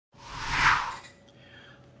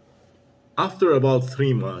After about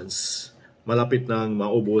 3 months, malapit nang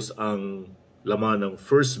maubos ang laman ng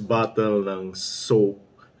first bottle ng soap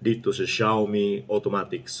dito sa Xiaomi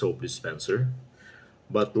automatic soap dispenser.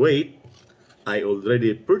 But wait, I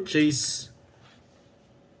already purchased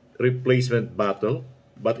replacement bottle,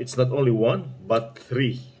 but it's not only one, but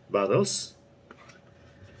 3 bottles.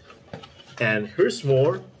 And here's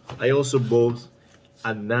more. I also bought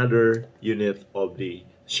another unit of the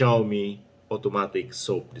Xiaomi automatic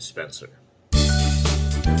soap dispenser.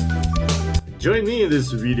 Join me in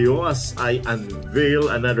this video as I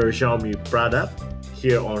unveil another Xiaomi product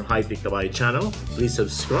here on High Tech Tabay channel. Please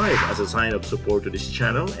subscribe as a sign of support to this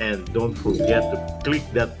channel and don't forget to click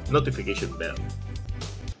that notification bell.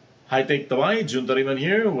 High Tech Tabay, Jun Tariman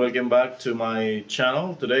here. Welcome back to my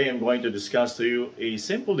channel. Today I'm going to discuss to you a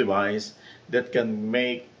simple device that can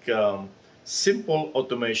make simple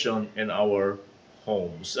automation in our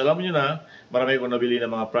homes. Alam niyo na, marami akong nabili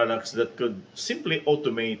ng mga products that could simply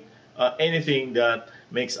automate anything that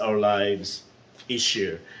makes our lives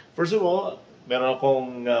easier. First of all, meron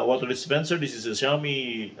akong water dispenser. This is a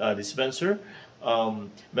Xiaomi dispenser.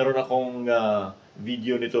 Meron akong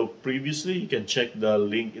video nito previously. You can check the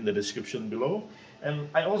link in the description below. And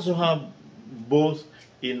I also have both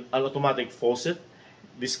in an automatic faucet.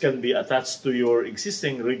 This can be attached to your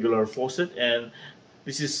existing regular faucet, and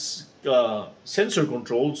this is sensor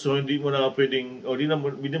controlled, so hindi mo na pwedeng, o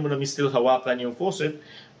hindi mo na still hawakan yung faucet.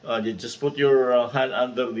 You just put your hand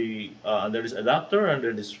under this adapter, under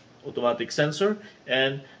this automatic sensor,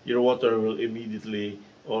 and your water will immediately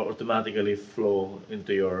or automatically flow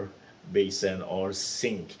into your basin or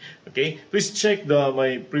sink. Okay, please check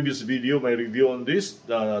my previous video, my review on this.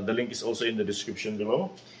 The link is also in the description below.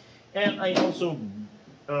 And I also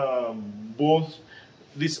bought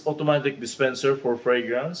this automatic dispenser for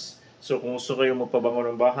fragrance. So kung gusto kayo magpabango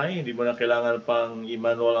ng bahay, hindi mo na kailangan pang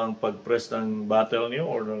i-manual ang pag-press ng bottle niyo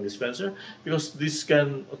or ng dispenser, because this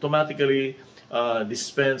can automatically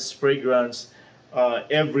dispense fragrance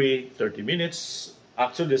every 30 minutes.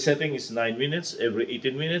 Actually, the setting is 9 minutes, every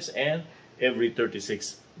 18 minutes, and every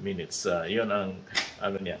 36 minutes. Yun ang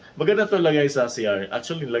ano niya. Maganda to lagay sa CR.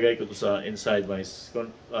 Actually, nilagay ko to sa inside my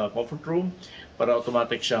comfort room para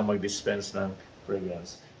automatic siya mag-dispense ng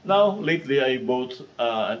fragrance. Now, lately, I bought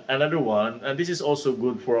another one, and this is also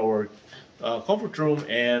good for our comfort room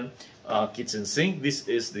and kitchen sink. This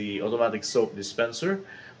is the automatic soap dispenser.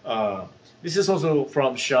 This is also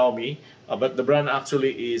from Xiaomi, but the brand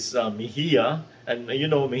actually is Mihia, and you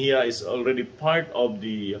know Mihia is already part of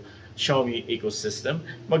the Xiaomi ecosystem.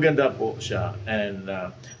 Maganda po siya, and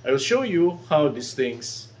I will show you how these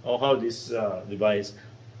things or how this device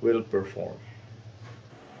will perform.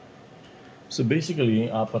 So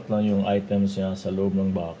basically, 4 lang yung items niya sa loob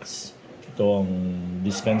ng box. Ito ang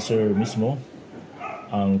dispenser mismo,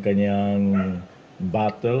 ang kanyang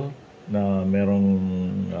bottle na merong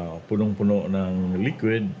punong-puno ng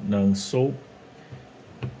liquid, ng soap,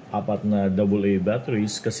 4 na AA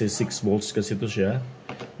batteries kasi 6 volts kasi ito siya.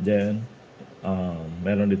 Then,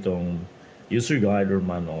 meron ditong user guide or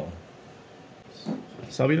manual.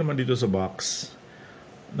 Sabi naman dito sa box,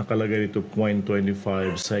 nakalagay dito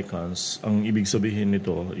 0.25 seconds. Ang ibig sabihin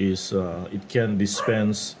nito is it can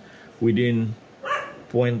dispense within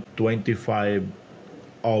 0.25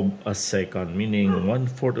 of a second, meaning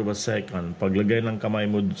 1/4 of a second. Paglagay ng kamay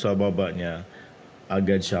mo sa baba niya,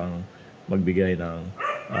 agad siyang magbigay ng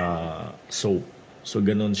soap. So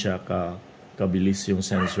ganun siya kabilis yung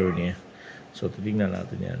sensor niya. So titingnan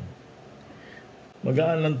natin yan.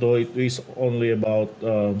 Magaan lang to. It is only about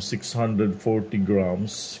 640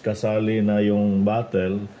 grams. Kasali na yung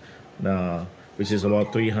bottle na which is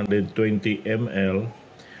about 320 ml.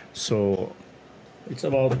 So it's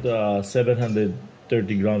about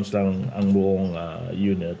 730 grams lang ang buong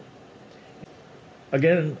unit.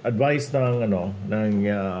 Again, advice ng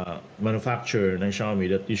manufacturer ng Xiaomi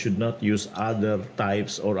that you should not use other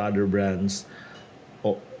types or other brands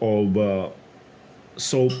of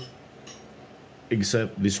soap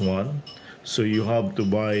except this one. So you have to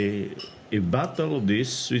buy a bottle of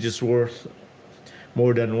this, which is worth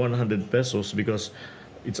more than 100 pesos because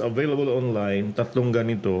it's available online. 3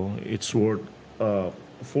 ganito, it's worth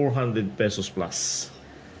 400 pesos plus.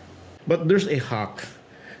 But there's a hack.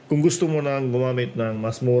 Kung gusto mo nang gumamit ng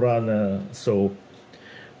mas mura na soap,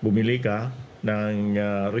 bumili ka ng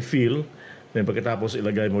refill, then pagkatapos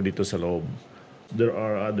ilagay mo dito sa loob. There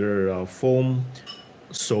are other foam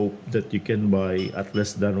soap that you can buy at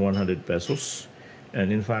less than 100 pesos,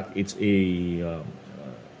 and in fact it's a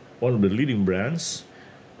one of the leading brands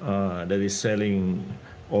that is selling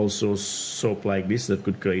also soap like this that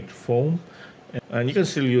could create foam, and you can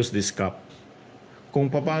still use this cup kung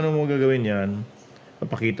paano mo gagawin yan,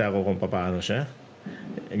 papakita ko kung paano siya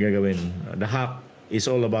gagawin. The hack is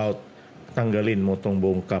all about tanggalin mo tong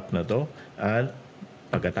buong cup na to, at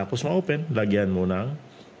pagkatapos ma-open, lagyan mo ng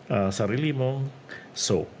sarili mong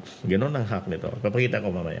soap. Ganon ang hack nito. Papakita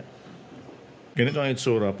ko mamaya. Ganito ang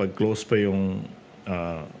itsura pag close pa yung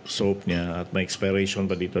soap niya at may expiration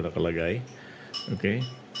pa dito nakalagay. Okay?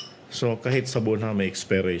 So, kahit sabon ha, may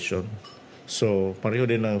expiration. So, pareho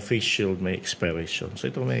din ng face shield may expiration. So,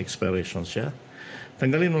 ito may expiration siya.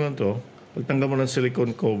 Tanggalin mo lang to. Pag tanggal mo ng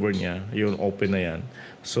silicone cover niya, yun, open na yan.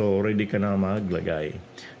 So, ready ka na maglagay.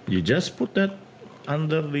 You just put that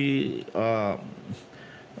under the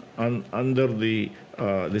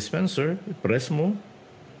dispenser. Press mo.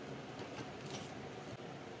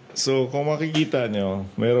 So, kung makikita nyo,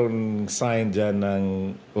 mayroong sign dyan ng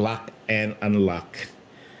lock and unlock.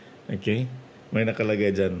 Okay? May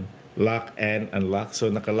nakalagay dyan, lock and unlock. So,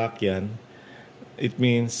 nakalock yan. It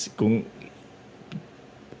means, kung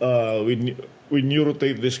when you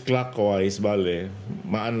rotate this clockwise, bale,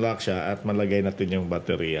 ma-unlock siya at malagay natin yung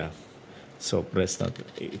baterya. So, press natin.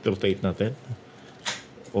 I-rotate natin.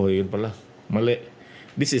 Oh, yun pala. Mali.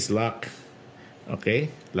 This is lock.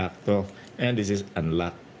 Okay? Lock to. And this is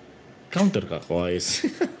unlock. Counterclockwise.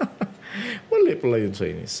 Mali pala yung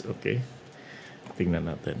Chinese. Okay? Tingnan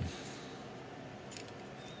natin.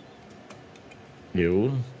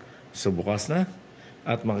 Yun. So, bukas na.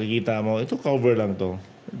 At makikita mo, ito cover lang to.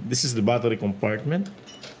 This is the battery compartment.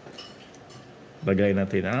 Lagay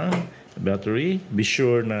natin ang battery. Be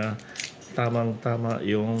sure na tamang-tama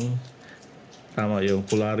yung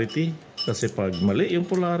polarity. Kasi pag mali yung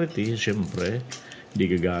polarity, syempre, di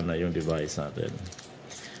gagana yung device natin.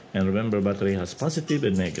 And remember, battery has positive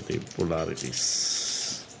and negative polarities.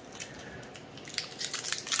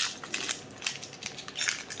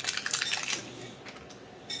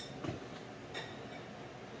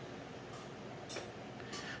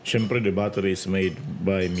 Siyempre, the battery is made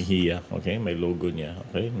by Mihia. Okay? May logo niya.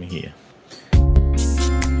 Okay? Mihia.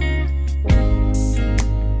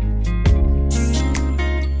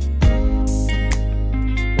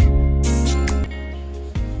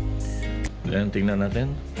 Then, tingnan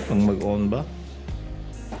natin kung mag-on ba.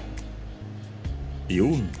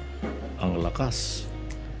 Yun. Ang lakas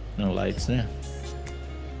ng lights niya.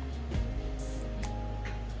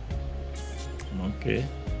 Okay.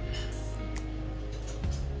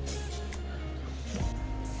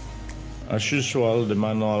 As usual, the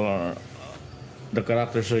manual the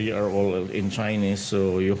characters are all in Chinese,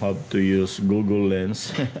 so you have to use Google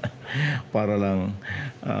Lens para lang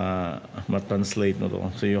ma-translate na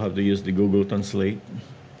to. So you have to use the Google Translate.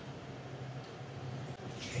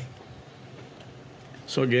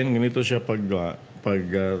 So again, ganito siya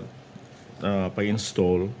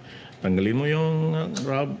pag-install. Tanggalin mo yung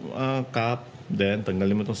cap, then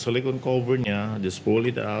tanggalin mo itong silicone cover niya, just pull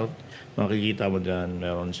it out. Makikita mo dyan,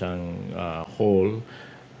 meron siyang hole.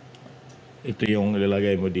 Ito yung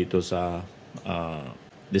ilalagay mo dito sa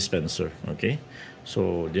dispenser. Okay?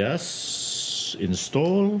 So, just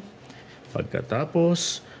install.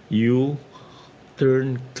 Pagkatapos, you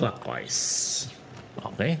turn clockwise.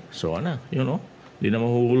 Okay? So, ano? You know? Hindi na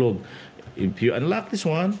mahuhulog. If you unlock this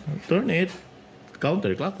one, turn it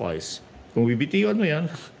counterclockwise. Kung bibitiwan mo yan,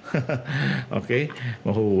 okay,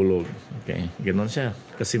 mahuhulog. Okay, ganoon siya,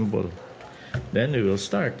 kasimple. Then we will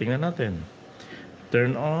start. Tingnan natin.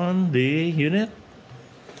 Turn on the unit.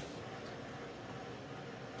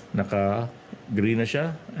 Naka-green na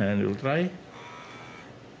siya. And we'll try.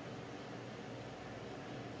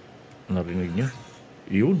 Narinig niyo?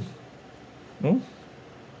 Yun. No?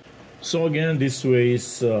 So again, this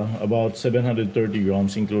weighs about 730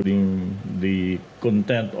 grams, including the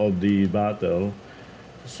content of the bottle.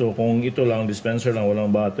 So kung ito lang, dispenser lang, walang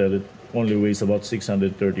bottle, it only weighs about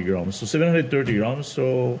 630 grams. So 730 grams,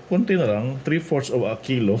 so konti na lang, 3/4 of a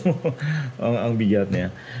kilo ang bigat niya.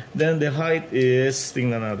 Then the height is,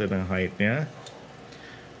 tingnan natin ang height niya.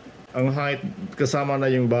 Ang height, kasama na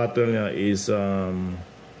yung bottle niya is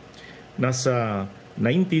nasa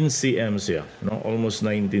 19 cm siya, no? Almost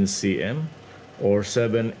 19 cm or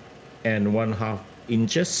 7 1/2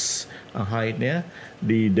 inches ang height niya.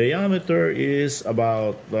 The diameter is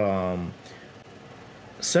about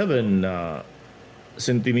 7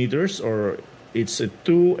 centimeters, or it's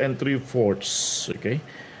 2 3/4, okay,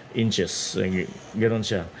 inches. Ganon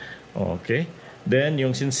siya. Okay. Then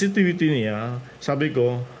yung sensitivity niya, sabi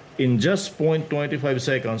ko, in just 0.25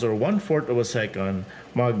 seconds or 1/4 of a second,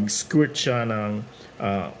 mag-squirt siya ng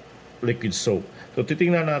liquid soap. So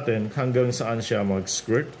titingnan natin hanggang saan siya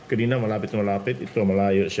mag-squirt. Kanina malapit, ito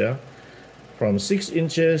malayo siya. From 6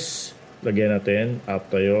 inches, lagyan natin, up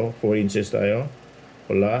tayo, 4 inches tayo.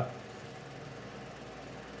 Wala.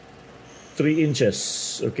 3 inches.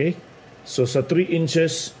 Okay? So sa 3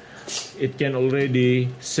 inches, it can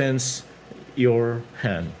already sense your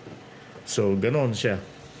hand. So ganon siya.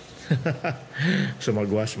 So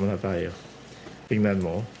mag-wash muna tayo. Tingnan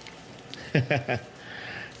mo.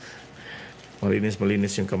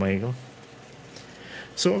 Malinis yung kamay ko.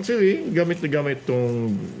 So actually, gamit na gamit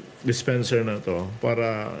tong dispenser na to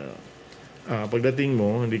para pagdating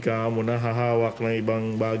mo, hindi ka muna hahawak ng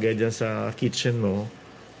ibang bagay dyan sa kitchen mo.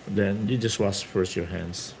 Then you just wash first your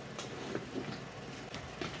hands.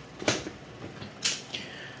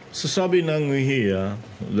 So sabi ng Wihiya,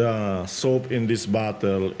 the soap in this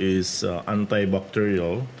bottle is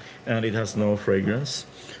antibacterial and it has no fragrance.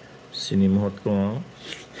 Sinimuhot ko.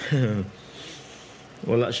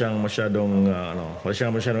 Wala siyang masyadong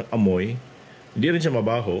amoy. Hindi rin siya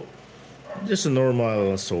mabaho. Just a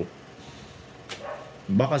normal soap.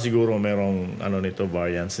 Baka siguro merong nito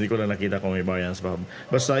variants. Hindi ko na nakita kung may variants pa.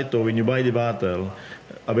 Basta ito, when you buy the bottle,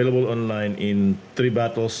 available online in 3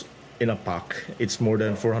 bottles in a pack. It's more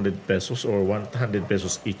than 400 pesos or 100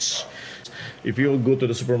 pesos each. If you go to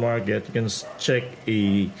the supermarket, you can check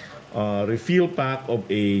a refill pack of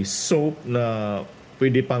a soap na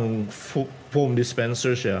pwede pang foam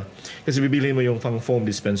dispenser siya. Kasi bibiliin mo yung pang foam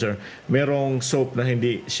dispenser. Merong soap na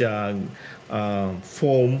hindi siya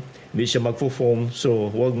foam, hindi siya magfo-foam, so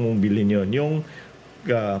huwag mong bilhin yon. Yung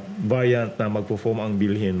variant na magfo-foam ang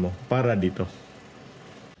bilhin mo para dito.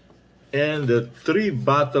 And the 3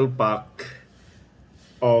 bottle pack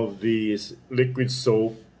of this liquid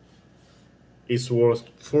soap is worth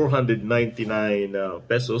 499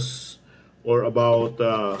 pesos or about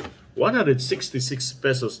 166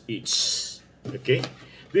 pesos each. Okay,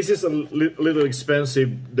 this is a little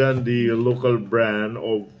expensive than the local brand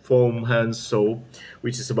of foam hand soap,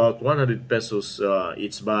 which is about 100 pesos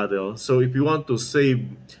each bottle. So if you want to save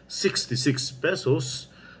 66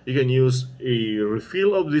 pesos, you can use a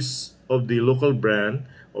refill of the local brand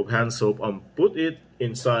of hand soap and put it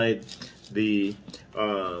inside the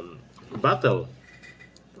bottle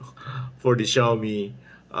for the Xiaomi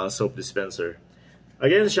soap dispenser.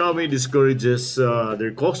 Again, Xiaomi discourages their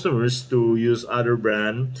customers to use other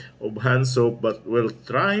brand of hand soap, but will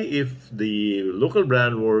try if the local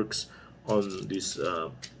brand works on this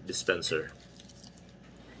dispenser.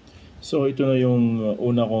 So ito na yung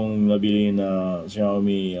una kong nabili na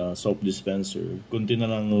Xiaomi soap dispenser. Kunti na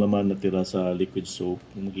lang laman natira sa liquid soap,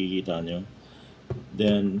 kung makikita nyo.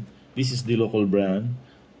 Then this is the local brand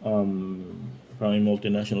from a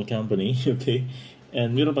multinational company. Okay,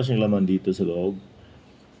 and meron pa siyang laman dito sa loob.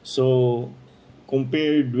 So,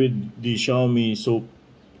 compared with the Xiaomi soap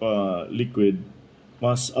liquid,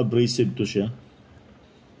 mas abrasive to siya.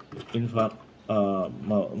 In fact,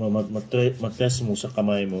 matest mo sa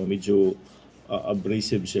kamay mo, medyo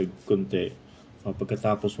abrasive siya konti.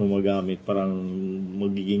 Pagkatapos mo magamit, parang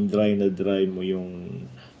magiging dry na dry mo yung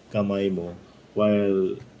kamay mo.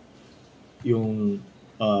 While yung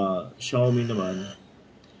Xiaomi naman,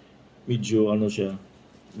 medyo siya,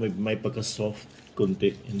 may pagka-soft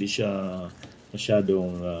konti, hindi siya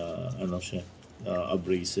masyadong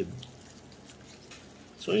abrasive.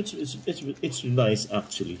 So it's nice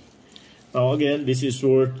actually. Now again, this is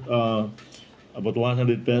worth about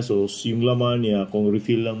 100 pesos. Yung laman niya, kung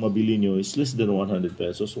refill lang mabili nyo, is less than 100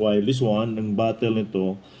 pesos. While this one, ang bottle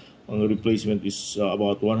nito, ang replacement is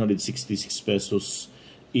about 166 pesos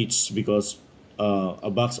each, because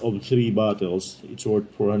a box of 3 bottles, it's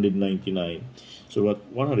worth 499. So about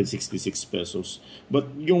 166 pesos.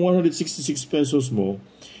 But yung 166 pesos mo,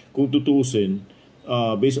 kung tutusin,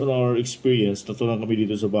 based on our experience, tatlo lang kami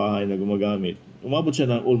dito sa bahay na gumagamit, umabot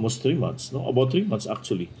siya ng almost 3 months, no? About 3 months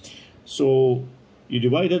actually. So you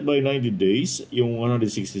divide that by 90 days, yung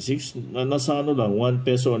 166, nasa lang, 1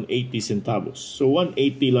 peso and 80 centavos. So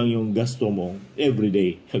 180 lang yung gasto mo every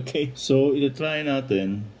day. Okay? So iti-try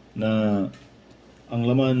natin na ang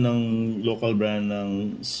laman ng local brand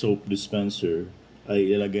ng soap dispenser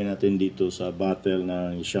ay ilagay natin dito sa bottle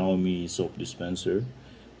ng Xiaomi soap dispenser.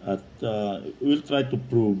 At we'll try to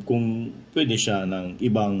prove kung pwede siya ng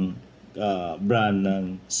ibang brand ng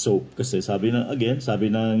soap. Kasi sabi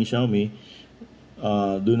ng Xiaomi,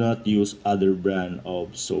 do not use other brand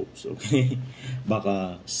of soaps. Okay?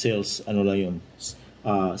 Baka sales, lang yun,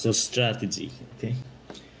 sales strategy. Okay?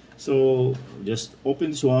 So, just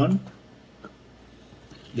open this one.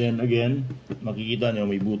 Then again, makikita nyo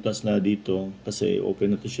may butas na dito kasi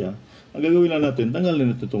open na to siya. Ang gagawin lang natin,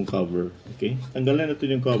 tanggalin natin itong cover. Okay? Tanggalin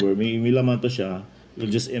natin yung cover. May laman to siya. We'll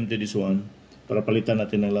just empty this one para palitan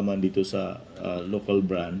natin ng laman dito sa local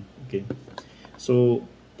brand. Okay? So,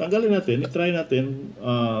 tanggalin natin. I-try natin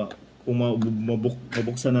kung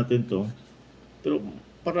mabuksan natin to. Pero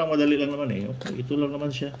parang madali lang naman eh. Okay, ito lang naman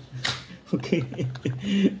siya. Okay.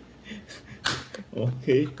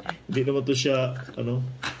 Okay. Hindi naman to siya,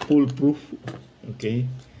 foolproof. Okay.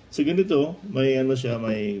 So, ganito, may siya,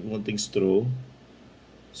 may konting straw.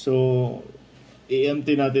 So,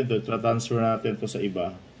 i-empty natin to, transfer natin to sa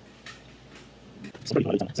iba.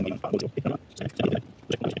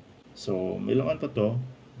 So, may laman pa to.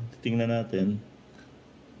 Tingnan natin.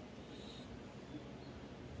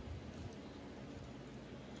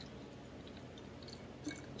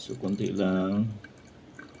 So, konti lang.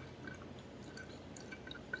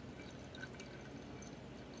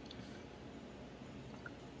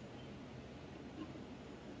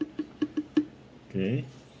 Okay.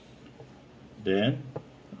 Then,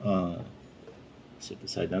 set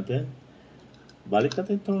aside natin. Balik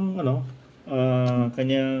natin itong,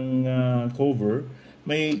 kanyang cover.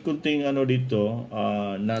 May kunting dito,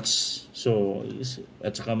 nuts. So,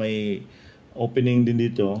 at saka may opening din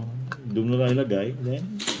dito. Doon na lang ilagay.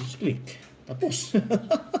 Then, just click. Tapos.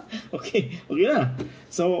 Okay. Okay na.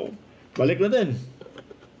 So, balik natin.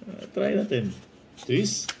 Try natin.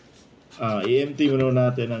 Twist. I-empty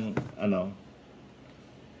muna natin ang,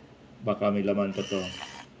 baka may laman pa to.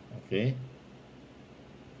 Okay.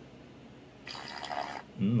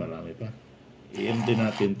 Marami pa. I-empty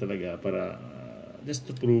natin talaga para just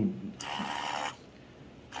to prove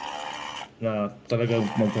na talaga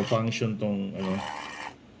magpa-function tong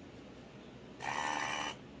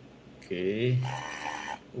Okay.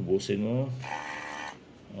 Ubusin mo.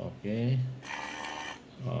 Okay.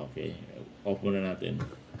 Okay. Off muna natin.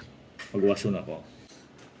 Mag-wash na ako.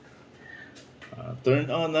 Turn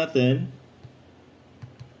on natin.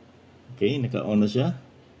 Okay, naka-on na siya.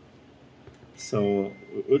 So,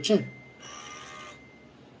 we'll check.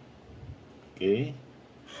 Okay.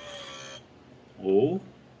 Oh.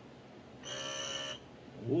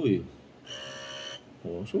 Uy.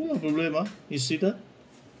 Oh, so walang problema. You see that?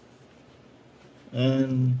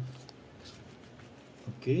 And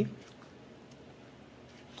okay.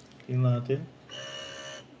 Tingnan natin.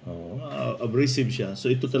 Oh, abrasive siya. So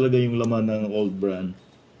ito talaga yung laman ng old brand.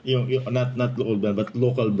 Yung not old brand but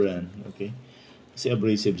local brand. Okay? Kasi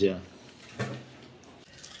abrasive siya.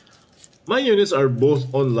 My units are both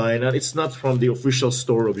online and it's not from the official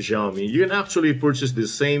store of Xiaomi. You can actually purchase the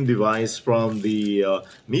same device from the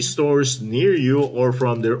Mi stores near you or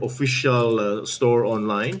from their official store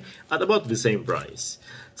online at about the same price.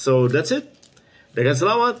 So that's it. Daghang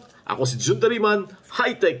salamat. Ako si Jun Tariman,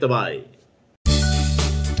 High Tech Tabay.